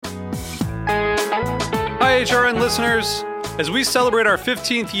HRN listeners. As we celebrate our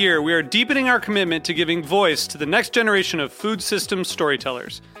 15th year, we are deepening our commitment to giving voice to the next generation of food systems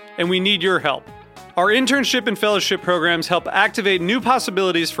storytellers, and we need your help. Our internship and fellowship programs help activate new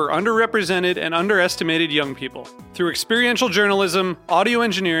possibilities for underrepresented and underestimated young people through experiential journalism, audio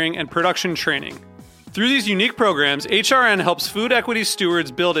engineering, and production training. Through these unique programs, HRN helps food equity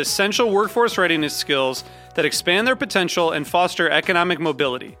stewards build essential workforce readiness skills that expand their potential and foster economic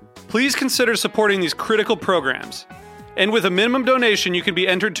mobility. Please consider supporting these critical programs. And with a minimum donation, you can be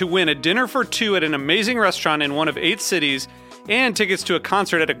entered to win a dinner for two at an amazing restaurant in one of 8 cities and tickets to a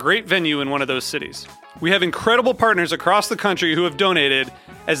concert at a great venue in one of those cities. We have incredible partners across the country who have donated,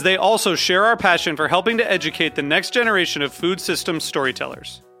 as they also share our passion for helping to educate the next generation of food systems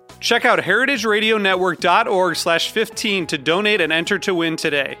storytellers. Check out heritageradionetwork.org/15 to donate and enter to win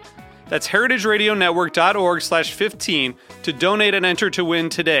today. That's heritageradionetwork.org/15 to donate and enter to win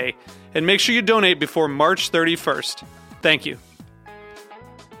today. And make sure you donate before March 31st. Thank you.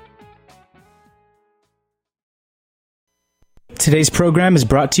 Today's program is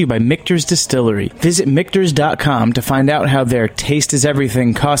brought to you by Michter's Distillery. Visit Michters.com to find out how their taste is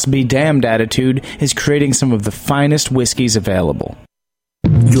everything, cost be damned attitude is creating some of the finest whiskeys available.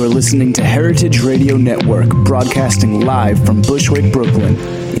 You're listening to Heritage Radio Network, broadcasting live from Bushwick, Brooklyn.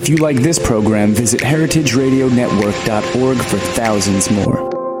 If you like this program, visit heritageradionetwork.org for thousands more.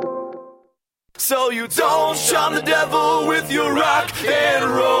 So you don't shun the devil with your rock and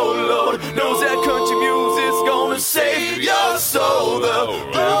roll load. Knows that country music's gonna save your soul. The devil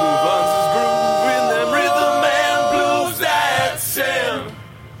runs his groove in them rhythm and blues that sound.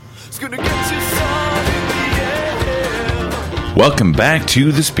 It's gonna get you some in the air. Welcome back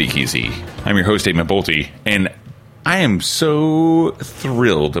to The Speakeasy. I'm your host, Damon Bolte, and I am so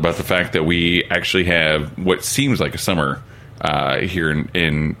thrilled about the fact that we actually have what seems like a summer here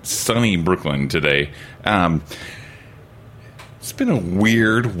in sunny Brooklyn today. It's been a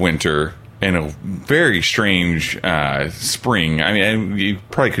weird winter and a very strange spring. I mean, you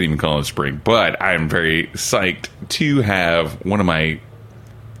probably couldn't even call it spring, but I'm very psyched to have one of my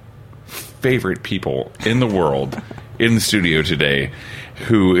favorite people in the world in the studio today,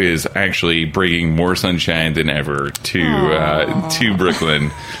 who is actually bringing more sunshine than ever to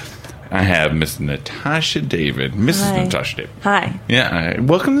Brooklyn. I have Miss Natasha David. Mrs. Hi. Natasha David. Hi. Yeah,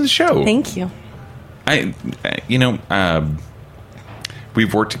 welcome to the show. Thank you.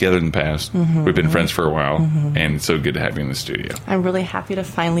 We've worked together in the past. Mm-hmm, We've been friends for a while, and it's so good to have you in the studio. I'm really happy to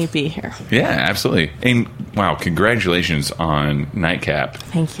finally be here. Yeah, absolutely. And, wow, congratulations on Nightcap.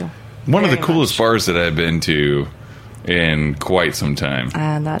 Thank you. One of the coolest bars that I've been to in quite some time.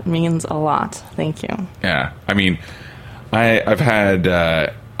 That means a lot. Thank you. Yeah. I mean, I've had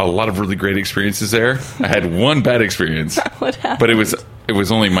a lot of really great experiences there. I had one bad experience. What happened? But it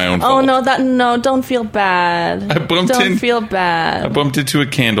was only my own fault. Oh, no, don't feel bad. Don't feel bad. I bumped into a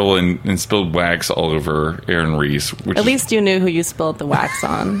candle and spilled wax all over Aaron Reese. At least you knew who you spilled the wax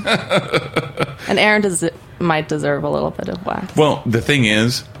on. And Aaron might deserve a little bit of wax. Well, the thing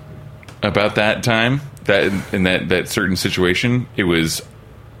is, about that time, that certain situation, it was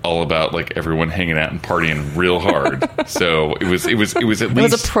all about like everyone hanging out and partying real hard. So it was at least it was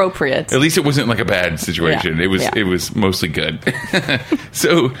appropriate. At least it wasn't like a bad situation. Yeah, It was mostly good.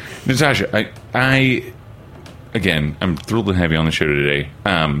 So Natasha, I again, I'm thrilled to have you on the show today.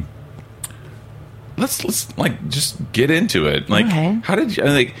 Let's like just get into it. Like, okay. How did you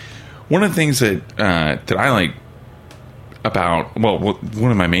like? One of the things that I like about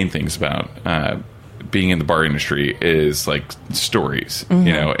one of my main things about being in the bar industry is like stories,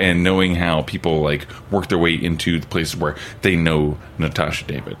 and knowing how people like work their way into the places where they know Natasha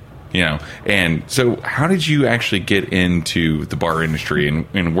David, and so how did you actually get into the bar industry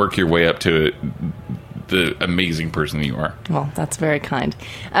and work your way up to the amazing person that you are? Well, that's very kind.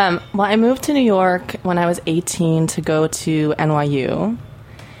 Well, I moved to New York when I was 18 to go to NYU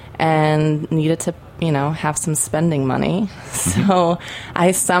and needed to have some spending money. So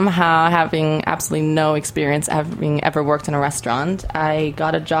I somehow, having absolutely no experience having ever worked in a restaurant, I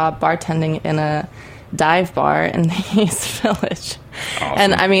got a job bartending in a dive bar in the East Village. Awesome.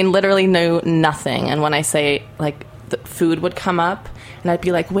 And I mean, literally knew nothing. And when I say, like, the food would come up, and I'd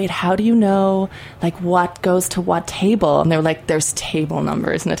be like, wait, how do you know, like, what goes to what table? And they were like, there's table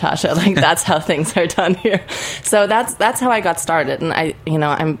numbers, Natasha. Like, that's how things are done here. So that's how I got started.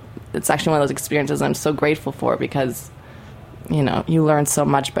 And it's actually one of those experiences I'm so grateful for, because, you learn so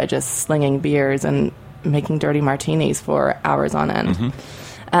much by just slinging beers and making dirty martinis for hours on end.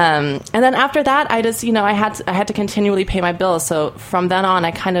 And then after that, I just, I had to continually pay my bills. So from then on,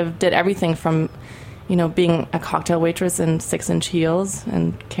 I kind of did everything from, being a cocktail waitress in 6-inch heels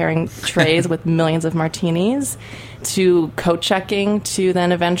and carrying trays with millions of martinis, to coat checking, to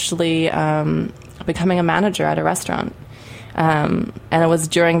then eventually becoming a manager at a restaurant. And it was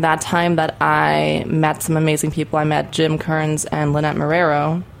during that time that I met some amazing people. I met Jim Kearns and Lynette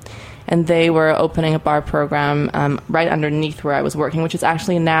Marrero, and they were opening a bar program right underneath where I was working, which is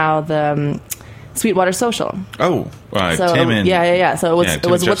actually now the Sweetwater Social. Oh, so, Tim and... Yeah. So it was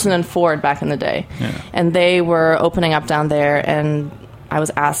Justin. Woodson and Ford back in the day. Yeah. And they were opening up down there, and I was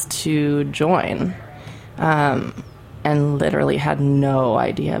asked to join. And literally had no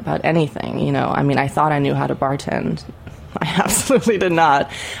idea about anything, I mean, I thought I knew how to bartend. I absolutely did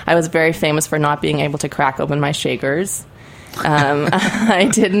not. I was very famous for not being able to crack open my shakers. I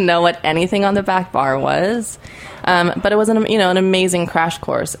didn't know what anything on the back bar was. But it was an amazing crash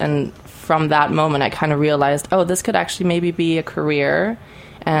course, and from that moment, I kind of realized, oh, this could actually maybe be a career.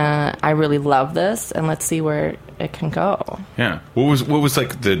 I really love this, and let's see where it can go. Yeah. What was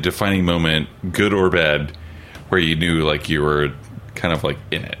like the defining moment, good or bad, where you knew like you were kind of like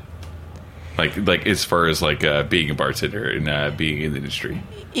in it? Like as far as like being a bartender and being in the industry.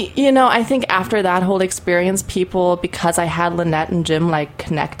 I think after that whole experience, people, because I had Lynette and Jim like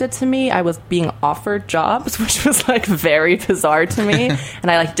connected to me, I was being offered jobs, which was like very bizarre to me, and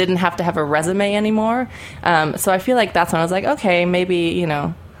I like didn't have to have a resume anymore. So I feel like that's when I was like, okay, maybe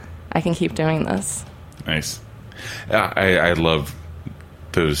I can keep doing this. Nice. I love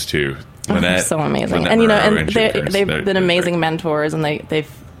those two. Lynette, so amazing, Lynette and they've been amazing mentors, and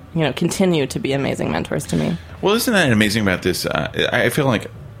they've continue to be amazing mentors to me. Well, isn't that amazing about this? I feel like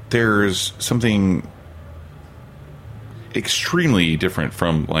there's something extremely different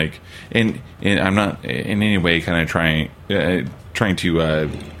from like, and I'm not in any way kind of trying to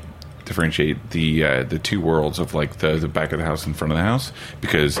differentiate the two worlds of like the back of the house and front of the house,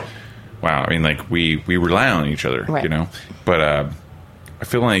 because wow, I mean, like we rely on each other, right. But I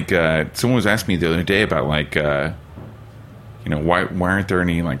feel like someone was asking me the other day about like. Why aren't there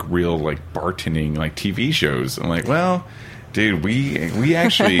any like real like bartending like TV shows? I'm like, well, dude, we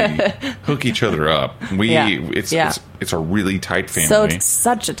actually hook each other up. It's a really tight family. So it's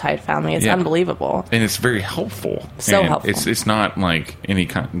such a tight family. It's unbelievable, and it's very helpful. So helpful. It's not like any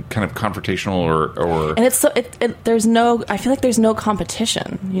kind of confrontational or. And it's so there's no. I feel like there's no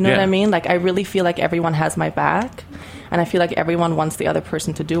competition. You know what I mean? Like I really feel like everyone has my back. And I feel like everyone wants the other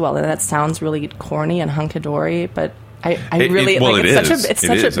person to do well. And that sounds really corny and hunky-dory, but I really like it's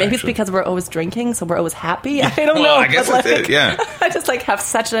such a maybe it's because we're always drinking, so we're always happy. I don't know. I guess that's it. Yeah. I just like have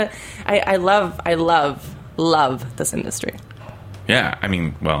such a I love this industry. Yeah, I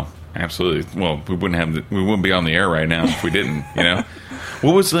mean, well, absolutely. Well, we wouldn't be on the air right now if we didn't,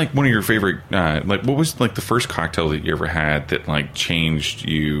 What was like one of your favorite what was like the first cocktail that you ever had that like changed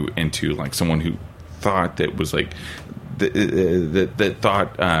you into like someone who thought that was like that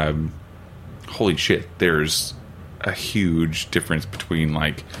thought holy shit, there's a huge difference between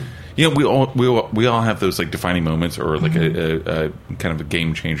like we all have those like defining moments or like a kind of a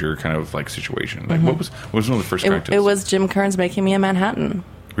game changer kind of like situation. Like what was one of the first cocktails? It was Jim Kearns making me a Manhattan.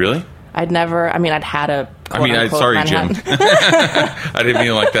 Really? I'd had a sorry Manhattan. Jim. I didn't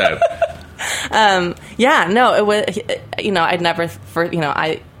mean it like that. It was I'd never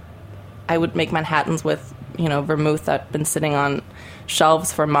I would make Manhattans with vermouth that'd been sitting on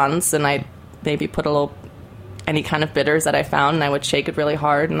shelves for months, and I'd maybe put any kind of bitters that I found, and I would shake it really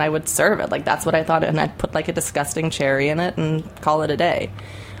hard, and I would serve it. Like, that's what I thought, and I'd put, like, a disgusting cherry in it and call it a day.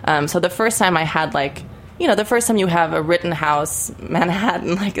 So the first time I had, like, the first time you have a Rittenhouse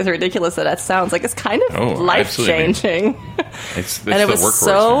Manhattan, like, as ridiculous as that sounds, like, it's kind of life-changing. It's and it was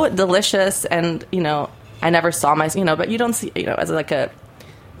so delicious, and, I never saw but you don't see, as, like, a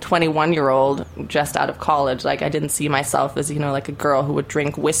 21-year-old just out of college, like I didn't see myself as like a girl who would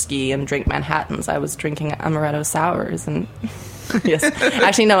drink whiskey and drink Manhattans. I was drinking amaretto sours, and yes,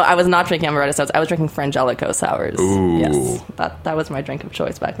 actually no, I was not drinking amaretto sours. I was drinking Frangelico sours. Ooh. Yes, that was my drink of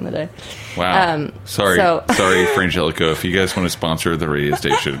choice back in the day. Wow. Sorry, Frangelico. If you guys want to sponsor the radio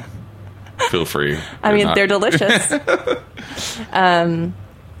station, feel free. They're delicious.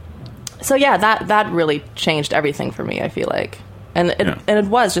 So yeah, that really changed everything for me. I feel like. And it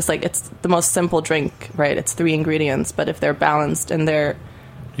was just like, it's the most simple drink, right? It's 3 ingredients, but if they're balanced and they're...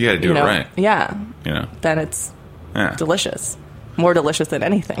 You gotta do it right. Yeah. Then it's delicious. More delicious than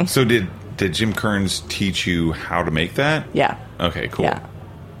anything. So did Jim Kearns teach you how to make that? Yeah. Okay, cool.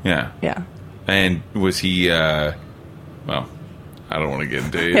 Yeah. And was he... well, I don't want to get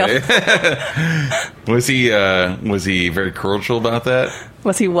into it. Was he very cordial about that?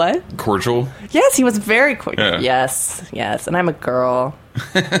 Was he what? Cordial? Yes, he was very cordial. Yeah. Yes. And I'm a girl,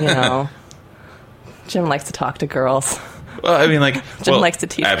 Jim likes to talk to girls. Well, I mean, like Jim likes to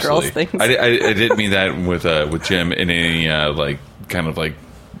teach absolutely. girls things. I didn't mean that with Jim in any like kind of like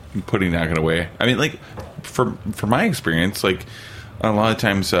putting that away. I mean, like from my experience, like a lot of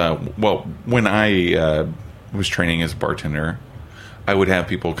times, when I was training as a bartender, I would have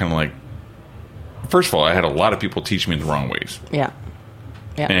people kind of like. First of all, I had a lot of people teach me the wrong ways. Yeah.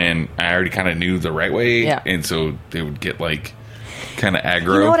 And I already kind of knew the right way. Yeah. And so they would get like kind of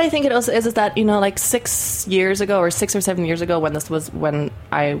aggro. You know what I think it also is that, like 6 years ago or 6 or 7 years ago when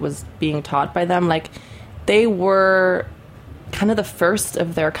I was being taught by them, like they were kind of the first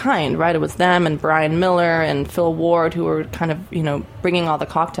of their kind, right? It was them and Brian Miller and Phil Ward who were kind of, bringing all the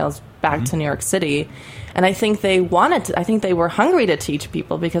cocktails back to New York City. And I think they were hungry to teach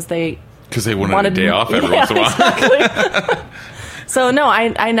people because they wanted a day off every once in a while. Exactly. So no,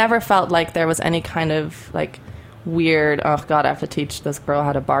 I never felt like there was any kind of like weird, oh God, I have to teach this girl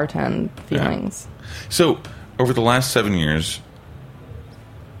how to bartend feelings. Yeah. So over the last 7 years,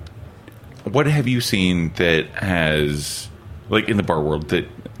 what have you seen that has, like in the bar world, that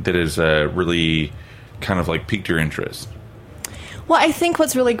has really kind of like piqued your interest? Well, I think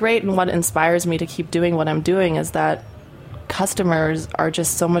what's really great and what inspires me to keep doing what I'm doing is that customers are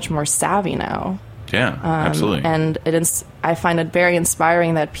just so much more savvy now. Yeah, absolutely. And I find it very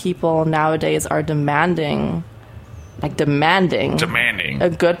inspiring that people nowadays are demanding a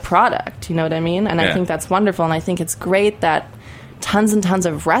good product. You know what I mean? And I think that's wonderful. And I think it's great that tons and tons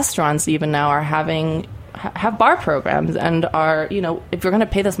of restaurants even now are have bar programs and are, if you're going to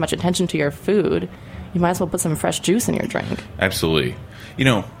pay this much attention to your food, you might as well put some fresh juice in your drink. Absolutely.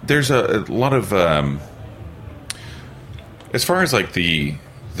 There's a lot of... as far as like the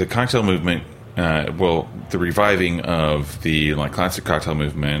cocktail movement, the reviving of the like classic cocktail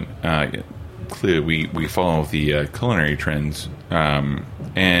movement, clearly we follow the culinary trends,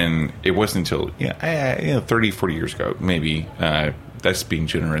 and it wasn't until 30, 40 years ago, maybe, that's being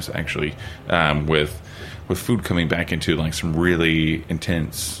generous actually, with food coming back into like some really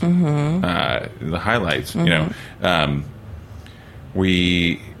intense the highlights.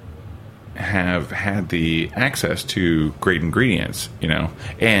 We have had the access to great ingredients,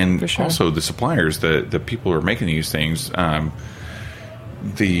 and also the suppliers, the people who are making these things,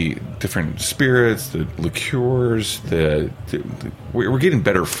 the different spirits, the liqueurs, we're getting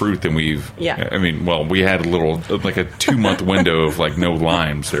better fruit than we've. Yeah. I mean, well, we had like a 2-month window of like no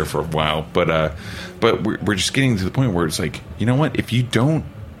limes there for a while, but we're just getting to the point where it's like, you know what? If you don't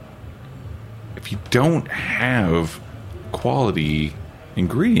have quality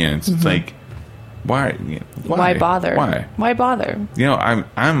ingredients, it's like, why bother? Why bother?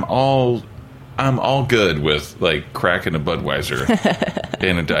 I'm all good with like cracking a Budweiser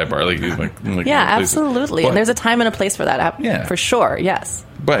in a dive bar, like yeah, absolutely. And there's a time and a place for that, for sure. Yes,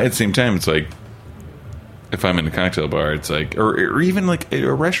 but at the same time, it's like if I'm in a cocktail bar, it's like, or even like a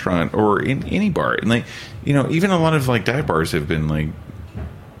restaurant or in any bar, and like even a lot of like dive bars have been like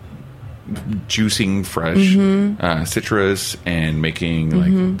juicing fresh citrus and making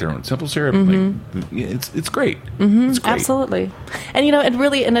like their own simple syrup. Like it's great. It's great. Absolutely. And it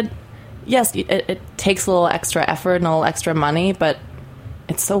really yes, it takes a little extra effort and a little extra money, but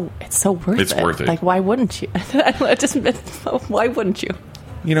it's so worth it. It's worth it. Like, why wouldn't you? Why wouldn't you?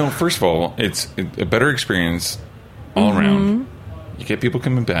 First of all, it's a better experience all around. You get people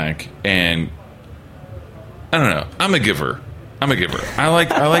coming back, and I don't know. I'm a giver. I like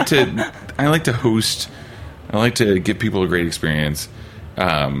to host. I like to give people a great experience.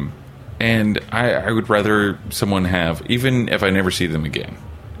 And I would rather someone have, even if I never see them again,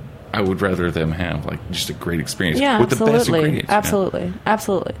 I would rather them have like just a great experience with the best ingredients.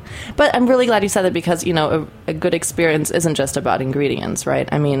 Absolutely. But I'm really glad you said that because, a good experience isn't just about ingredients, right?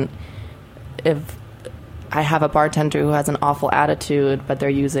 I mean, if I have a bartender who has an awful attitude, but they're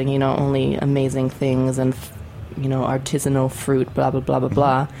using, only amazing things and artisanal fruit, blah, blah, blah, blah,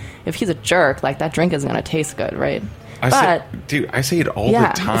 blah. If he's a jerk, like, that drink isn't going to taste good, right? I say it all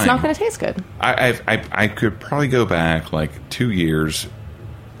the time. It's not going to taste good. I could probably go back, like, 2 years.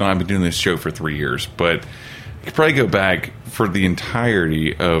 Well, I've been doing this show for 3 years, but I could probably go back for the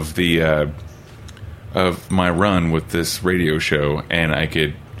entirety of of my run with this radio show, and I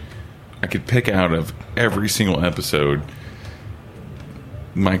could pick out of every single episode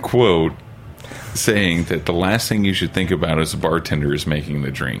my quote saying that the last thing you should think about as a bartender is making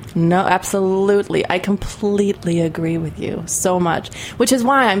the drink. No, absolutely. I completely agree with you so much, which is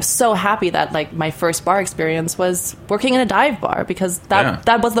why I'm so happy that like my first bar experience was working in a dive bar, because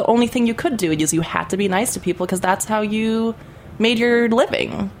that was the only thing you could do, is you had to be nice to people because that's how you made your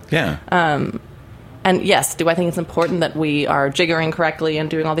living. Yeah. And yes, do I think it's important that we are jiggering correctly and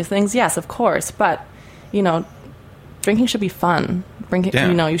doing all these things? Yes, of course. But drinking should be fun.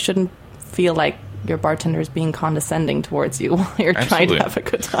 Yeah. You shouldn't feel like your bartender is being condescending towards you while you're trying to have a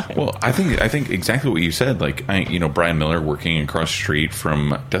good time. Well, I think exactly what you said. Like, Brian Miller working across the street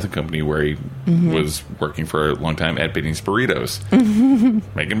from Death and Company, where he was working for a long time at Benny's Burritos,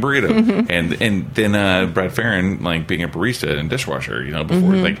 making burritos, and then Brad Farron, like, being a barista and dishwasher.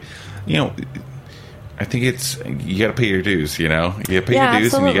 Before I think you got to pay your dues. You got to pay your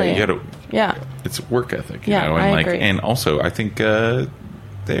dues, absolutely. and you got to. Yeah, it's work ethic. Yeah, and I agree. And also, I think.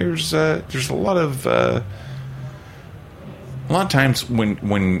 There's a lot of times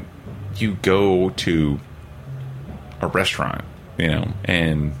when you go to a restaurant,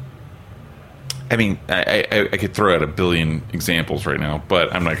 and I mean I could throw out a billion examples right now,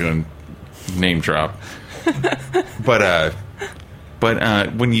 but I'm not going to name drop. but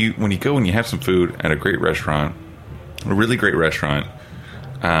when you go and you have some food at a great restaurant, a really great restaurant,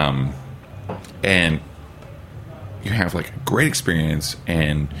 and you have like a great experience,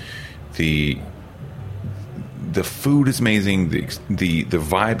 and the food is amazing, the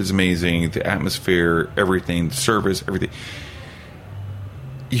vibe is amazing, the atmosphere, everything, the service, everything.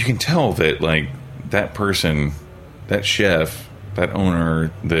 You can tell that, like, that person, that chef, that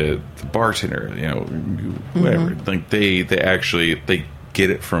owner, the bartender, whoever, like they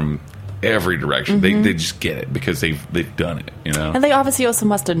get it from every direction. They just get it because they've done it, And they obviously also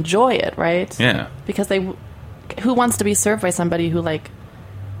must enjoy it, right? Yeah. Because who wants to be served by somebody who, like,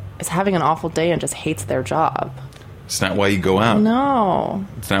 is having an awful day and just hates their job? It's not why you go out. No.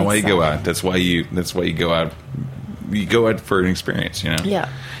 It's not why you go out. That's why you go out. You go out for an experience, Yeah.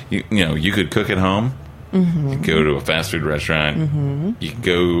 You could cook at home. You could go to a fast food restaurant. You could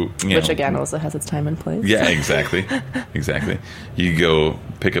go, which again also has its time and place. Yeah, exactly. Exactly. You go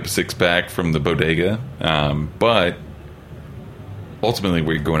pick up a 6-pack from the bodega, but ultimately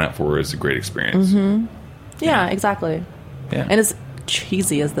what you're going out for is a great experience. Yeah, exactly. Yeah. And as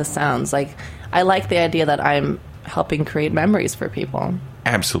cheesy as this sounds, like, I like the idea that I'm helping create memories for people.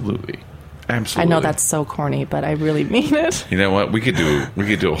 Absolutely. I know that's so corny, but I really mean it. You know what? We could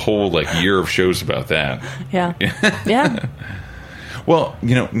do a whole, like, year of shows about that. Yeah. Yeah. Well,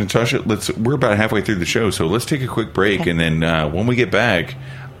 Natasha, we're about halfway through the show, so let's take a quick break, and then when we get back,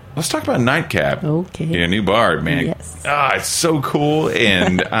 let's talk about Nightcap. Okay. Yeah, new bar, man. Yes. It's so cool,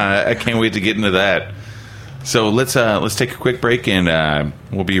 and I can't wait to get into that. So let's take a quick break, and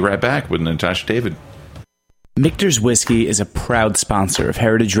we'll be right back with Natasha David. Michter's Whiskey is a proud sponsor of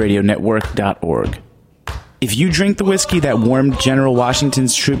HeritageRadioNetwork.org. If you drink the whiskey that warmed General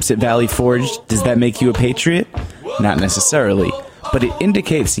Washington's troops at Valley Forge, does that make you a patriot? Not necessarily, but it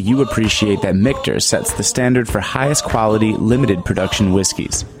indicates that you appreciate that Michter sets the standard for highest quality, limited production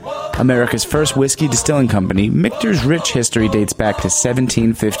whiskeys. America's first whiskey distilling company, Michter's rich history dates back to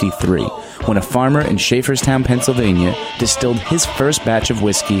 1753, when a farmer in Schaefferstown, Pennsylvania, distilled his first batch of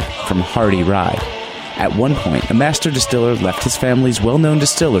whiskey from Hardy Rye. At one point, a master distiller left his family's well-known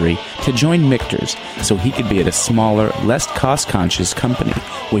distillery to join Michter's so he could be at a smaller, less cost-conscious company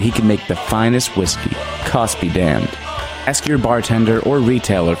where he could make the finest whiskey, cost be damned. Ask your bartender or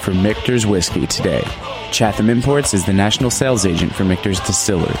retailer for Michter's Whiskey today. Chatham Imports is the national sales agent for Michter's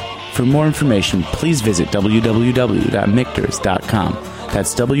Distillery. For more information, please visit www.michters.com.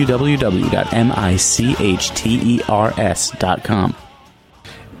 That's www.michters.com.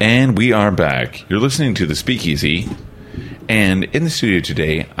 And we are back. You're listening to The Speakeasy. And in the studio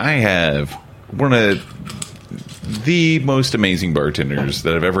today, I have one of the most amazing bartenders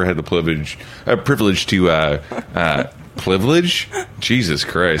that I've ever had the privilege to... privilege? Jesus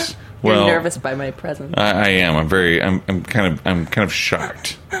Christ. You're nervous by my presence. I am. I'm kind of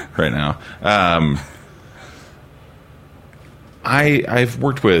shocked right now. I've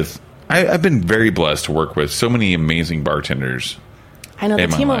been very blessed to work with so many amazing bartenders. I know the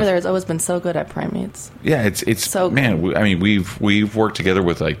team over there has always been so good at Primates. Yeah, it's so man. good. We've worked together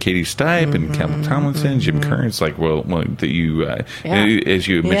with like Katie Stipe and Calvin Tomlinson, Jim Kearns. Like, that you as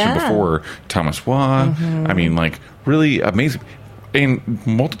you mentioned before, Thomas Waugh. I mean, like, really amazing and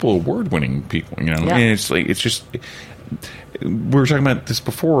multiple award-winning people. And it's like, it's just, we were talking about this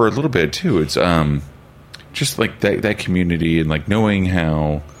before a little bit too. It's just like that community, and like knowing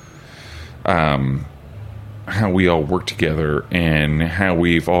how we all work together and how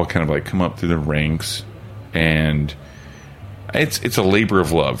we've all kind of like come up through the ranks, and it's a labor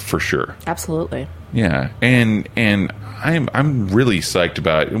of love for sure. Absolutely. Yeah, and I'm really psyched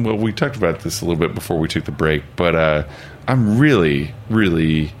about it. Well, we talked about this a little bit before we took the break, but I'm really,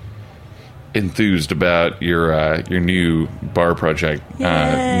 really enthused about your new bar project,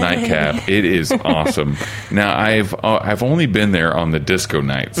 Nightcap. It is awesome. Now I've only been there on the disco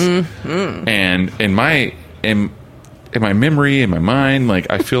nights, and in my memory, in my mind, like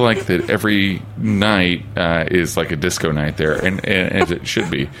I feel like that every night is like a disco night there, and as it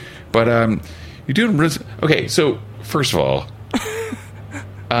should be. But you're doing okay. So first of all,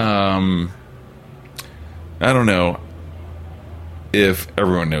 I don't know if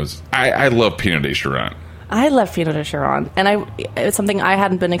everyone knows, I love Pinot de Chiron. I love Pinot de Chiron, and it's something I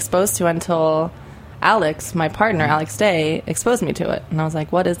hadn't been exposed to until Alex, my partner, Alex Day, exposed me to it. And I was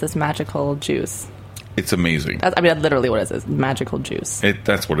like, what is this magical juice? It's amazing. That's literally what it is, magical juice.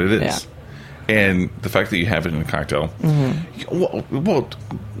 That's what it is. Yeah. And the fact that you have it in a cocktail. Well,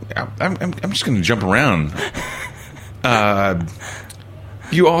 I'm just going to jump around.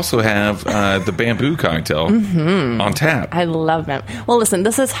 You also have the bamboo cocktail on tap. I love bamboo. Well, listen,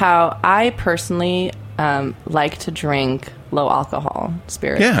 this is how I personally like to drink low alcohol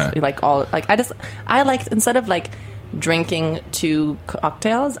spirits. Yeah. I like, instead of like drinking 2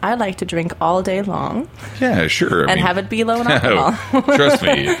 cocktails, I like to drink all day long. Yeah, sure. And have it be low in alcohol. Trust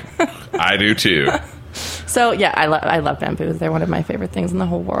me, I do too. So yeah, I love bamboos. They're one of my favorite things in the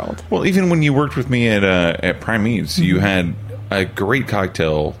whole world. Well, even when you worked with me at Prime Meats, you had a great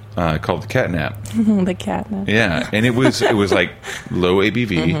cocktail called the Catnap. The Catnap. Yeah, and it was like low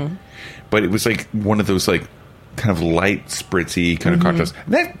ABV, but it was like one of those like kind of light spritzy kind of cocktails.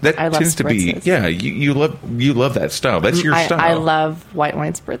 That tends to be you love that style. That's your style. I love white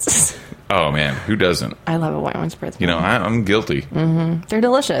wine spritzes. Oh man, who doesn't? I love a white wine spritz. You know, I'm guilty. They're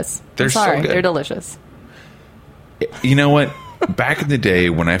delicious. They're so good. They're delicious. You know what? Back in the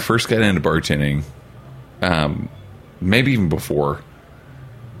day when I first got into bartending, maybe even before,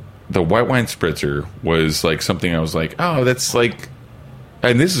 the white wine spritzer was like something I was like, oh, that's like,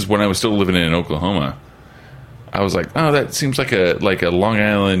 and this is when I was still living in Oklahoma. I was like, oh, that seems like a Long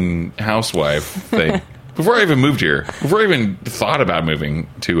Island housewife thing. Before I even moved here, before I even thought about moving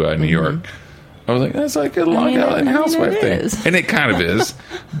to New York, I was like, that's like a Long Island housewife thing. And it kind of is.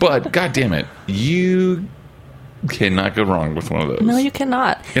 But, God damn it, you cannot go wrong with one of those. No, you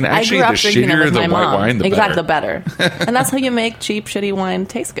cannot. And actually, the shittier the white wine, the better. Exactly, the better. And that's how you make cheap, shitty wine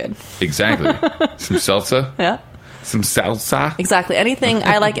taste good. Exactly. Some salsa. Yeah. Some salsa. Exactly.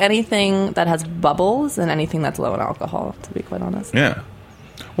 I like anything that has bubbles and anything that's low in alcohol, to be quite honest. Yeah.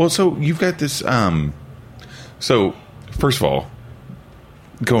 Well, so you've got this... So, first of all,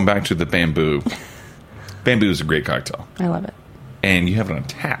 going back to the bamboo. Bamboo is a great cocktail. I love it. And you have it on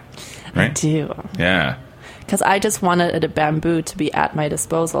tap, right? I do. Yeah. Because I just wanted a bamboo to be at my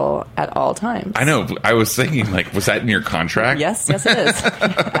disposal at all times. I know. I was thinking, like, was that in your contract? Yes, it is.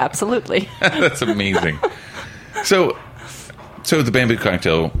 Absolutely. That's amazing. So the bamboo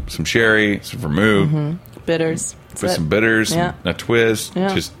cocktail, some sherry, some vermouth. Bitters. With some bitters, yeah. A twist.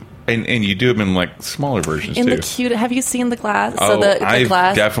 Yeah. Just and you do them in, like, smaller versions, in too. The cute... Have you seen the glass? Oh, the I've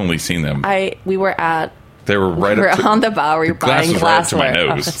glass, definitely seen them. We were at... They were right up to, on the Bowery buying glassware. Right to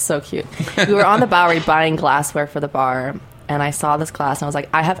my nose. Oh, that's so cute. We were on the Bowery buying glassware for the bar, and I saw this glass, and I was like,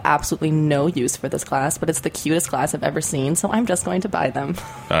 I have absolutely no use for this glass, but it's the cutest glass I've ever seen, so I'm just going to buy them.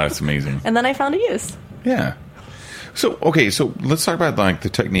 That's amazing. And then I found a use. Yeah. So, okay, so let's talk about, like, the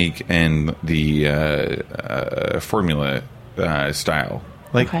technique and the formula style.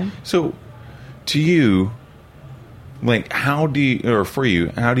 Like, okay. So, to you, like, how do you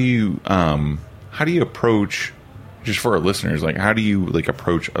approach, just for our listeners, like, how do you, like,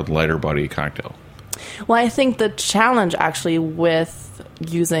 approach a lighter body cocktail? Well, I think the challenge, actually, with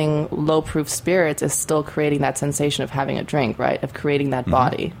using low-proof spirits is still creating that sensation of having a drink, right? Of creating that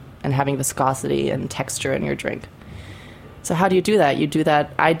body and having viscosity and texture in your drink. So how do you do that?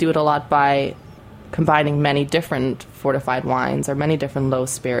 I do it a lot by combining many different fortified wines or many different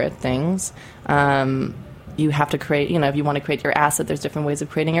low-spirit things. You have to create, if you want to create your acid, there's different ways of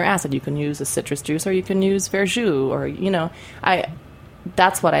creating your acid. You can use a citrus juice or you can use verjus or,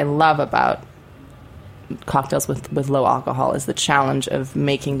 that's what I love about cocktails with low alcohol is the challenge of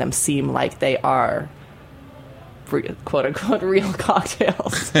making them seem like they are quote unquote real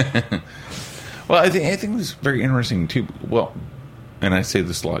cocktails. Well, I think it was very interesting too. Well, and I say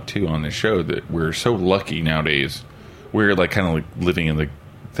this a lot too on this show that we're so lucky nowadays. We're like kind of like living in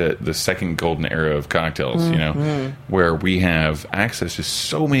the second golden era of cocktails, where we have access to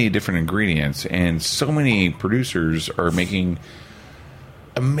so many different ingredients and so many producers are making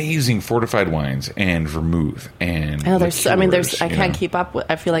amazing fortified wines and vermouth and I can't keep up with.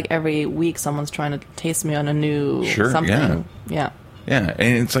 I feel like every week someone's trying to taste me on a new something. Yeah,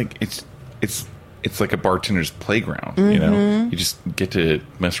 and it's like it's it's like a bartender's playground. You know, you just get to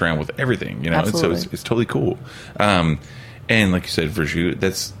mess around with everything. You know, and so it's totally cool. And like you said, Virtue,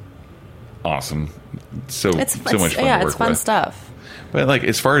 that's awesome. So much fun to work it's fun with. stuff. But like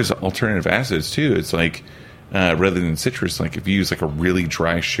as far as alternative acids too, it's like rather than citrus, like if you use like a really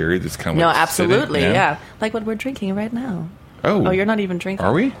dry sherry that's kind of like absolutely, acidic, yeah, like what we're drinking right now. Oh, you're not even drinking.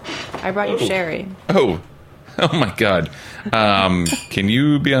 Are we? I brought you sherry. Oh my God! Can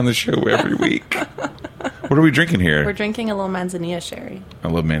you be on the show every week? What are we drinking here? We're drinking a little manzanilla sherry. I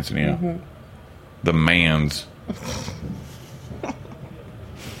love manzanilla. The mans.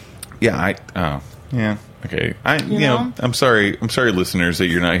 Yeah, okay. You know, I'm sorry, listeners, that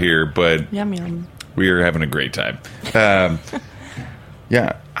you're not here, but yum yum. We are having a great time.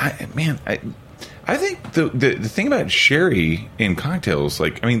 Yeah, I think the thing about sherry in cocktails,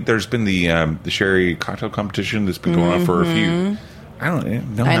 like, I mean, there's been the sherry cocktail competition that's been going on for a few, I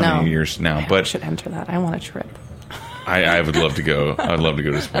don't know how many years now, but I should enter that. I want a trip. I would love to go. I would love to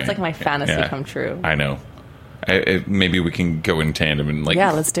go to Spain. That's like my fantasy come true. I know. Maybe we can go in tandem and like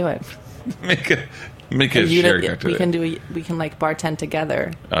let's do it. make a sherry cocktail. We can like bartend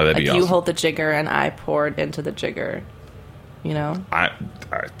together. Oh, that'd be awesome. You hold the jigger and I pour it into the jigger. You know.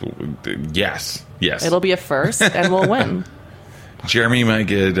 Yes. It'll be a first, and we'll win. Jeremy might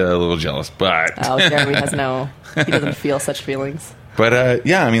get a little jealous, but Jeremy he doesn't feel such feelings. But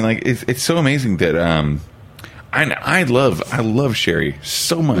yeah, I mean, like it's so amazing that I love sherry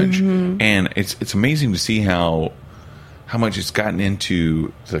so much, and it's amazing to see how much it's gotten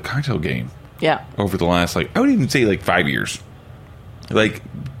into the cocktail game. Yeah. Over the last, like, I would even say like 5 years. Like,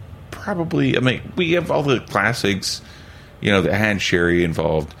 probably, I mean, we have all the classics, you know, that had sherry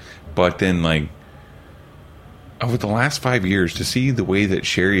involved, but then like over the last 5 years, to see the way that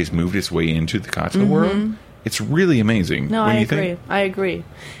sherry has moved its way into the cocktail world, it's really amazing. No, I agree.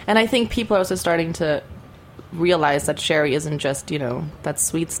 And I think people are also starting to realize that sherry isn't just, you know, that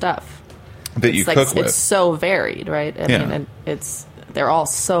sweet stuff that you cook with. It's so varied, right? I mean, they're all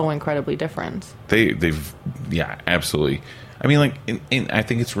so incredibly different. They've absolutely. I mean, like, I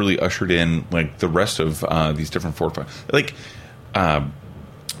think it's really ushered in like the rest of these different fortified, like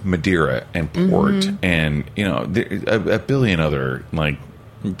Madeira and port, and you know, a billion other like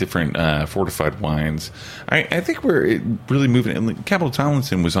different fortified wines. I think we're really moving. And like, Capital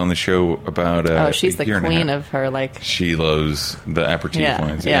Tomlinson was on the show about. She's the queen of her. Like, she loves the aperitif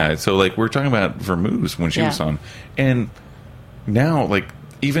wines. Yeah. So like we're talking about vermouths when she was on, and now like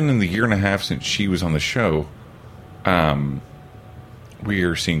even in the year and a half since she was on the show, we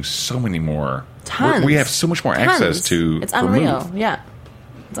are seeing so many more. Tons. We have so much more access to. It's unreal. vermouth. Yeah.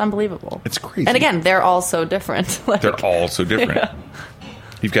 It's unbelievable. It's crazy. And again, they're all so different. Like, they're all so different. Yeah.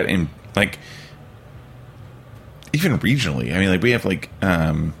 You've got like even regionally. I mean, like we have like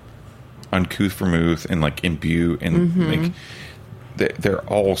uncouth vermouth and like imbue and like they're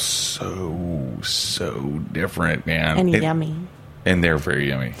all so different, man. And yummy. And they're very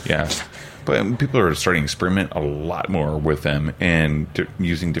yummy. Yeah. But people are starting to experiment a lot more with them and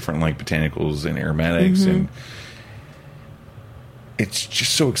using different like botanicals and aromatics, and it's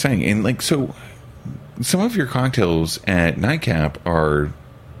just so exciting. And like, so some of your cocktails at Nightcap are,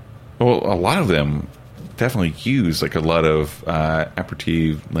 well, a lot of them definitely use like a lot of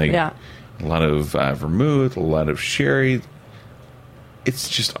aperitif, like a lot of vermouth, a lot of sherry. It's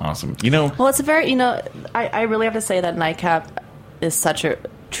just awesome, you know. Well, it's a very, you know, I really have to say that Nightcap is such a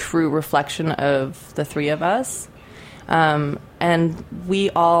true reflection of the three of us, and we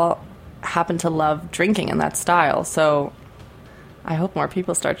all happen to love drinking in that style. So I hope more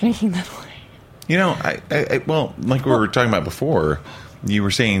people start drinking that way. You know, well, like we were talking about before, you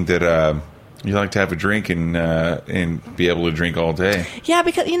were saying that you like to have a drink and be able to drink all day. Yeah,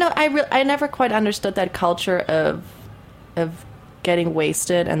 because you know, I never quite understood that culture of getting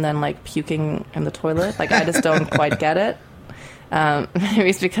wasted and then like puking in the toilet. Like, I just don't quite get it. Maybe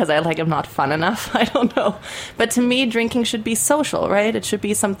it's because I am not fun enough. I don't know. But to me, drinking should be social, right? It should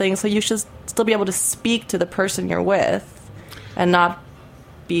be something, so you should still be able to speak to the person you're with and not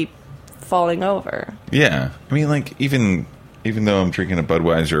be falling over. Yeah. I mean, like, even though I'm drinking a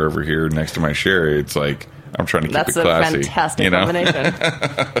Budweiser over here next to my sherry, it's like I'm trying to keep it classy. That's a fantastic combination.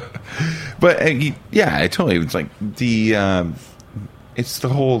 But yeah, I totally. It's like it's the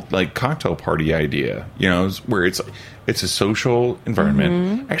whole like cocktail party idea, you know, where it's a social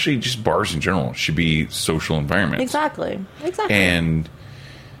environment. Actually, just bars in general should be social environments. Exactly. And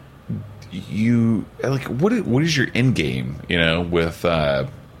you like what is your end game? You know, with I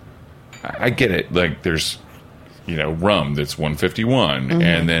get it. Like there's, you know, rum that's 151,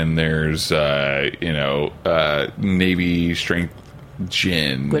 and then there's you know, Navy strength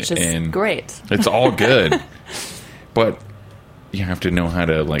gin, which is and great. It's all good, but you have to know how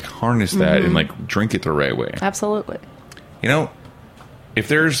to like harness that and like drink it the right way. Absolutely. You know, if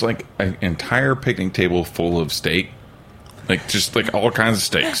there's like an entire picnic table full of steak, like just like all kinds of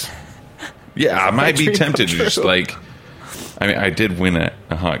steaks, yeah, I might be tempted to just like. I mean, I did win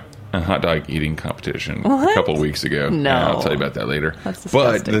a hot dog eating competition a couple weeks ago. No, I'll tell you about that later. That's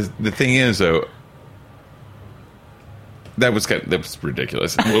disgusting. But the thing is, though, that was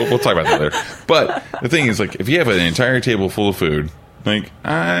ridiculous. We'll talk about that later. But the thing is, like, if you have an entire table full of food, like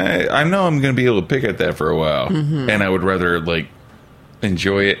I know I'm going to be able to pick at that for a while, and I would rather like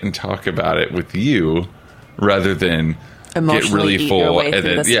enjoy it and talk about it with you rather than get really full and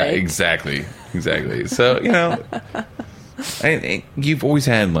then exactly. So you know. And you've always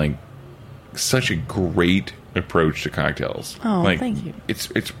had like such a great approach to cocktails. Oh, like, thank you.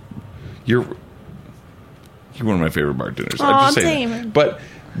 You're one of my favorite bartenders. Oh, I just say Damon. that.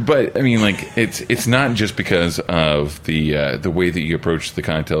 But I mean, like it's not just because of the way that you approach the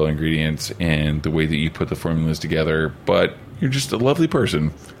cocktail ingredients and the way that you put the formulas together, but you're just a lovely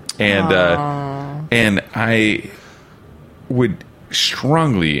person, and I would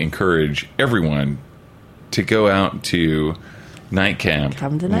strongly encourage everyone to go out to Nightcap,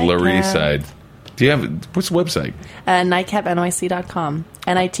 Come to Lower Nightcap. East Side. Do you have what's the website? NightcapNYC.com.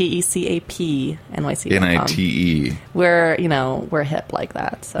 NITECAP NYC.com. NITE. We're hip like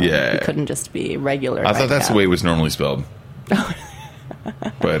that, so Yeah. we couldn't just be regular. I thought that's the Nightcap. way it was normally spelled.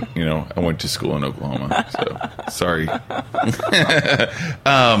 But I went to school in Oklahoma, so sorry.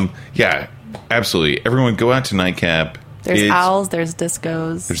 Yeah, absolutely. Everyone, go out to Nightcap. There's owls. There's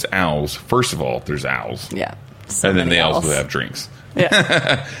discos. There's owls. First of all, there's owls. Yeah. And then they owls. also have drinks.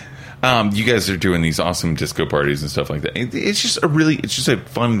 Yeah. You guys are doing these awesome disco parties and stuff like that. It's just a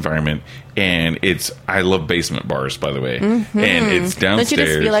fun environment, and I love basement bars, by the way. And it's downstairs. Don't you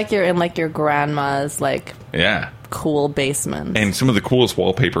just feel like you're in like your grandma's cool basement? And some of the coolest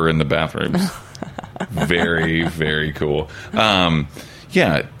wallpaper in the bathrooms. Very, very cool. Natasha,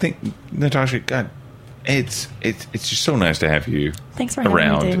 God, it's just so nice to have you Thanks for having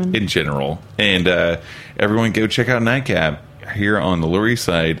around me, Damon. in general. And everyone go check out Nightcap here on the Lower East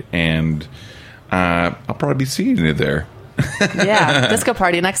Side, and I'll probably be seeing you there. Yeah, disco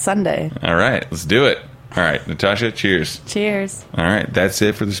party next Sunday. All right, let's do it. All right, Natasha, cheers. Cheers. All right, that's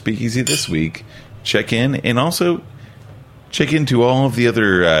it for the Speakeasy this week. Check in, and also check into all of the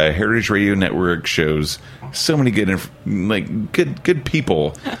other Heritage Radio Network shows. So many good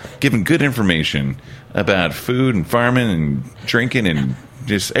people giving good information about food and farming and drinking and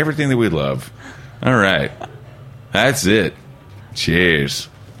just everything that we love. All right, that's it. Cheers.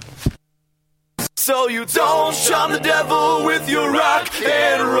 So you don't shun the devil with your rock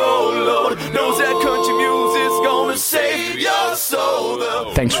and roll, Lord. Knows that country music's gonna save your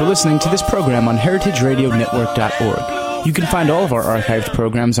soul. Thanks for listening to this program on heritageradionetwork.org. You can find all of our archived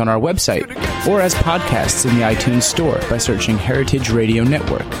programs on our website or as podcasts in the iTunes Store by searching Heritage Radio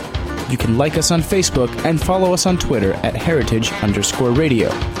Network. You can like us on Facebook and follow us on Twitter at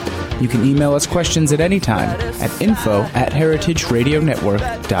heritage_radio. You can email us questions at any time at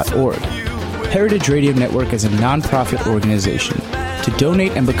info@heritageradionetwork.org. Heritage Radio Network is a non-profit organization. To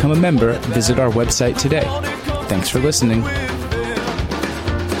donate and become a member, visit our website today. Thanks for listening.